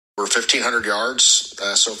over 1,500 yards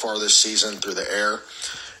so far this season through the air,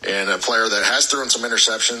 and a player that has thrown some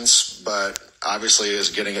interceptions, but obviously is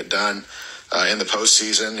getting it done in the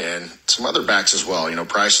postseason, and some other backs as well.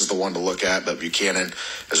 Price is the one to look at, but Buchanan,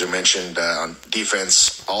 as we mentioned, on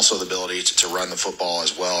defense, also the ability to run the football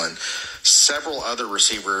as well, and several other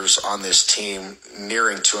receivers on this team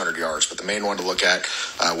nearing 200 yards. But the main one to look at,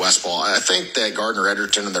 Westball. I think that Gardner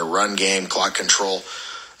Edgerton and their run game, clock control,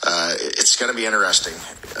 it's going to be interesting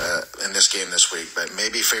in this game this week, but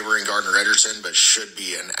maybe favoring Gardner Edgerton, but should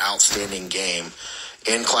be an outstanding game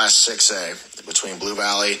in Class 6A between Blue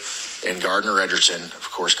Valley and Gardner Edgerton. Of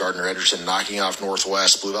course, Gardner Edgerton knocking off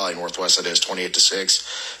Northwest, Blue Valley Northwest, that is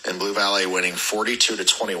 28-6, and Blue Valley winning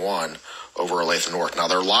 42-21 over Olathe North. Now,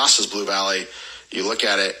 their losses, Blue Valley, you look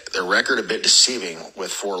at it, their record a bit deceiving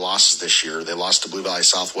with 4 losses this year. They lost to Blue Valley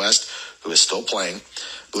Southwest, who is still playing.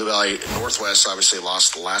 Blue Valley Northwest obviously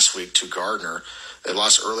lost last week to Gardner. They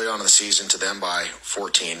lost early on in the season to them by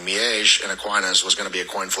 14. Miege and Aquinas was going to be a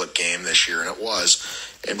coin flip game this year, and it was.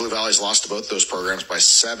 And Blue Valley's lost to both those programs by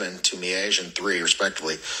 7 to Miege and 3,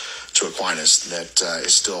 respectively, to Aquinas, that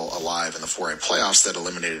is still alive in the 4A playoffs that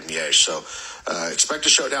eliminated Miege. So expect a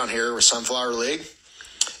showdown here with Sunflower League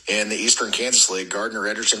and the Eastern Kansas League. Gardner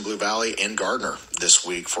Edgerton, Blue Valley, and Gardner this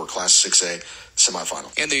week for Class 6A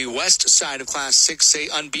semifinal. And the west side of Class 6A,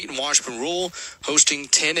 unbeaten Washburn Rural hosting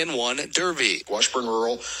 10-1 Derby. Washburn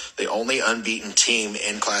Rural, the only unbeaten team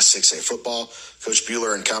in Class 6A football. Coach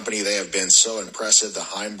Bueller and company, they have been so impressive. The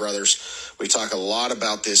Heim brothers, we talk a lot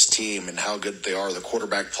about this team and how good they are. The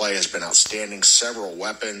quarterback play has been outstanding. Several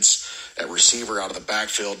weapons at receiver, out of the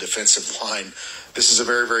backfield, defensive line. This is a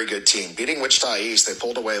very, very good team. Beating Wichita East, they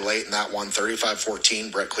pulled away late in that one,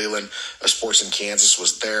 35-14. Brett Cleland of Sports in Kansas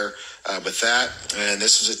was there with that. And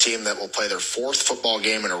this is a team that will play their 4th football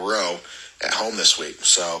game in a row at home this week.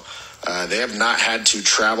 So they have not had to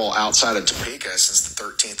travel outside of Topeka since the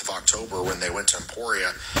 13th of October when they went to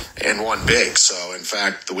Emporia and won big. So, in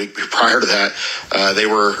fact, the week prior to that, they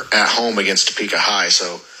were at home against Topeka High.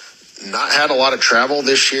 So not had a lot of travel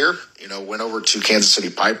this year. Went over to Kansas City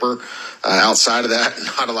Piper. Outside of that,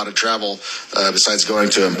 not a lot of travel besides going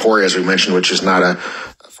to Emporia, as we mentioned, which is not a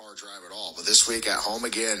far drive at all. But this week at home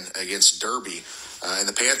again against Derby. And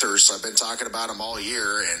the Panthers, I've been talking about them all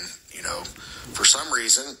year, and, for some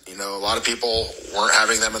reason, a lot of people weren't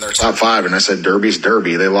having them in their top 5, and I said Derby's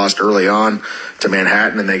Derby. They lost early on to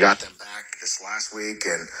Manhattan, and they got them back this last week,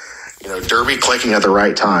 and, Derby clicking at the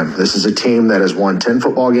right time. This is a team that has won 10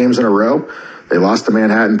 football games in a row. They lost to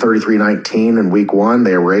Manhattan 33-19 in week 1.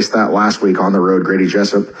 They erased that last week on the road. Grady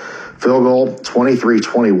Jessup field goal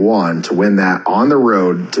 23-21 to win that on the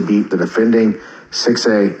road to beat the defending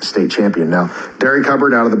 6A state champion. Now, Derek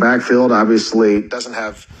Hubbard out of the backfield obviously doesn't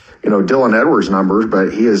have, Dylan Edwards numbers,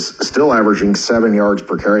 but he is still averaging 7 yards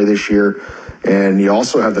per carry this year. And you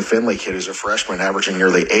also have the Finley kid, who's a freshman, averaging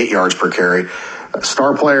nearly 8 yards per carry.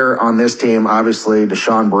 Star player on this team, obviously,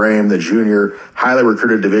 Deshaun Brame, the junior, highly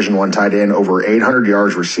recruited Division I tight end, over 800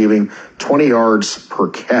 yards receiving, 20 yards per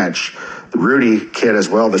catch. The Rudy kid as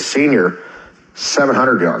well, the senior,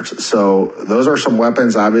 700 yards. So those are some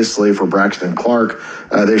weapons, obviously, for Braxton Clark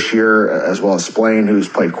this year, as well as Splain, who's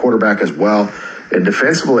played quarterback as well. And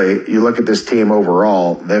defensively, you look at this team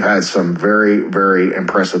overall, they've had some very, very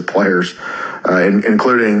impressive players,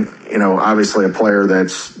 including, obviously a player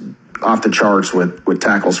that's off the charts with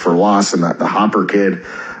tackles for loss, and the Hopper kid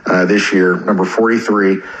this year, number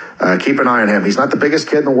 43. Keep an eye on him. He's not the biggest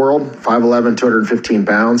kid in the world, 5'11", 215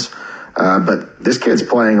 pounds, but this kid's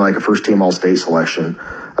playing like a first-team All-State selection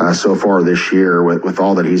so far this year with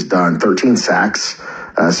all that he's done. 13 sacks,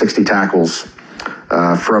 60 tackles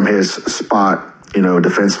from his spot,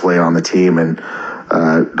 defensively on the team, and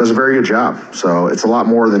does a very good job. So it's a lot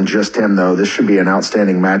more than just him, though. This should be an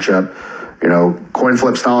outstanding matchup. Coin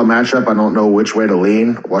flip style matchup. I don't know which way to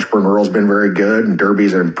lean. Washburn Rural's been very good, and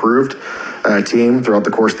Derby's an improved team throughout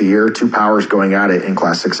the course of the year. 2 powers going at it in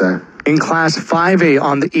Class 6A. In Class 5A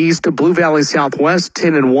on the east, Blue Valley Southwest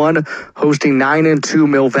 10-1, hosting 9-2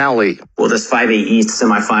 Mill Valley. Well, this 5A East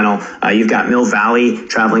semifinal, you've got Mill Valley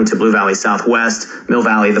traveling to Blue Valley Southwest. Mill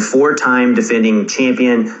Valley, the 4-time defending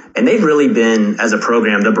champion, and they've really been, as a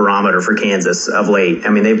program, the barometer for Kansas of late. I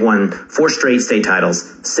mean, they've won 4 straight state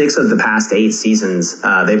titles. 6 of the past 8 seasons,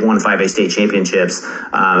 they've won 5A state championships.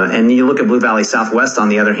 And you look at Blue Valley Southwest, on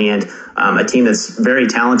the other hand, a team that's very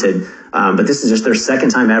talented. but this is just their second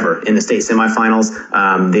time ever in the state semifinals.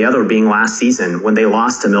 The other being last season when they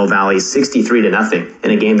lost to Mill Valley 63-0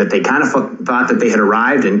 in a game that they kind of thought that they had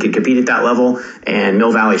arrived and could compete at that level, and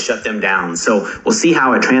Mill Valley shut them down. So we'll see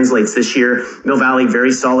how it translates this year. Mill Valley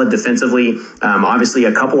very solid defensively. Obviously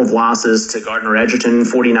a couple of losses to Gardner Edgerton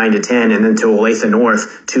 49-10, and then to Olathe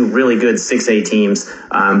North, two really good 6A teams.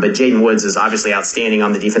 But Jaden Woods is obviously outstanding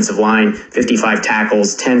on the defensive line, 55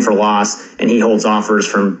 tackles, 10 for loss, and he holds offers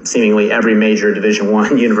from seemingly every major Division I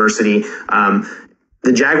university.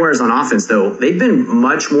 The Jaguars on offense, though, they've been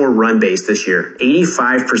much more run-based this year.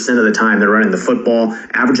 85% of the time they're running the football,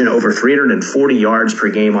 averaging over 340 yards per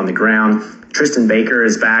game on the ground. Tristan Baker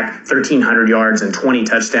is back, 1,300 yards and 20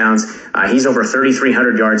 touchdowns. He's over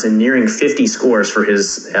 3,300 yards and nearing 50 scores for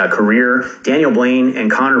his career. Daniel Blaine and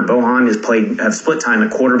Connor Bohan have split time at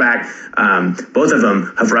quarterback. Both of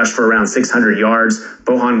them have rushed for around 600 yards.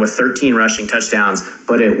 Bohan with 13 rushing touchdowns,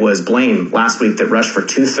 but it was Blaine last week that rushed for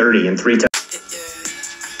 230 and 3 touchdowns.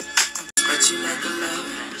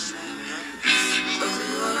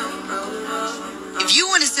 If you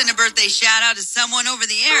want to send a birthday shout out to someone over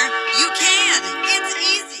the air, you can. It's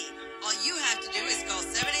easy. All you have to do is call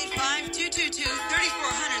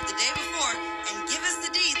 785-222-3400 the day before and give us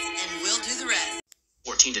the deets and we'll do the rest.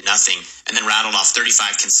 14-0, and then rattled off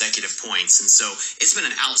 35 consecutive points. And so it's been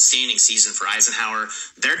an outstanding season for Eisenhower.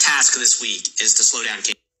 Their task this week is to slow down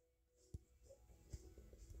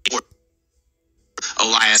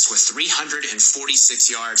Elias with 346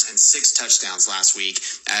 yards and 6 touchdowns last week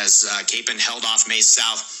as Capon held off Maize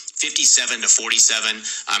South 57-47.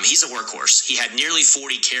 He's a workhorse. He had nearly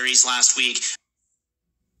 40 carries last week.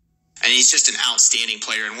 And he's just an outstanding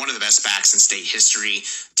player and one of the best backs in state history.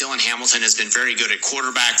 Dylan Hamilton has been very good at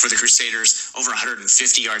quarterback for the Crusaders, over 150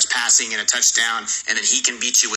 yards passing and a touchdown, and then he can beat you with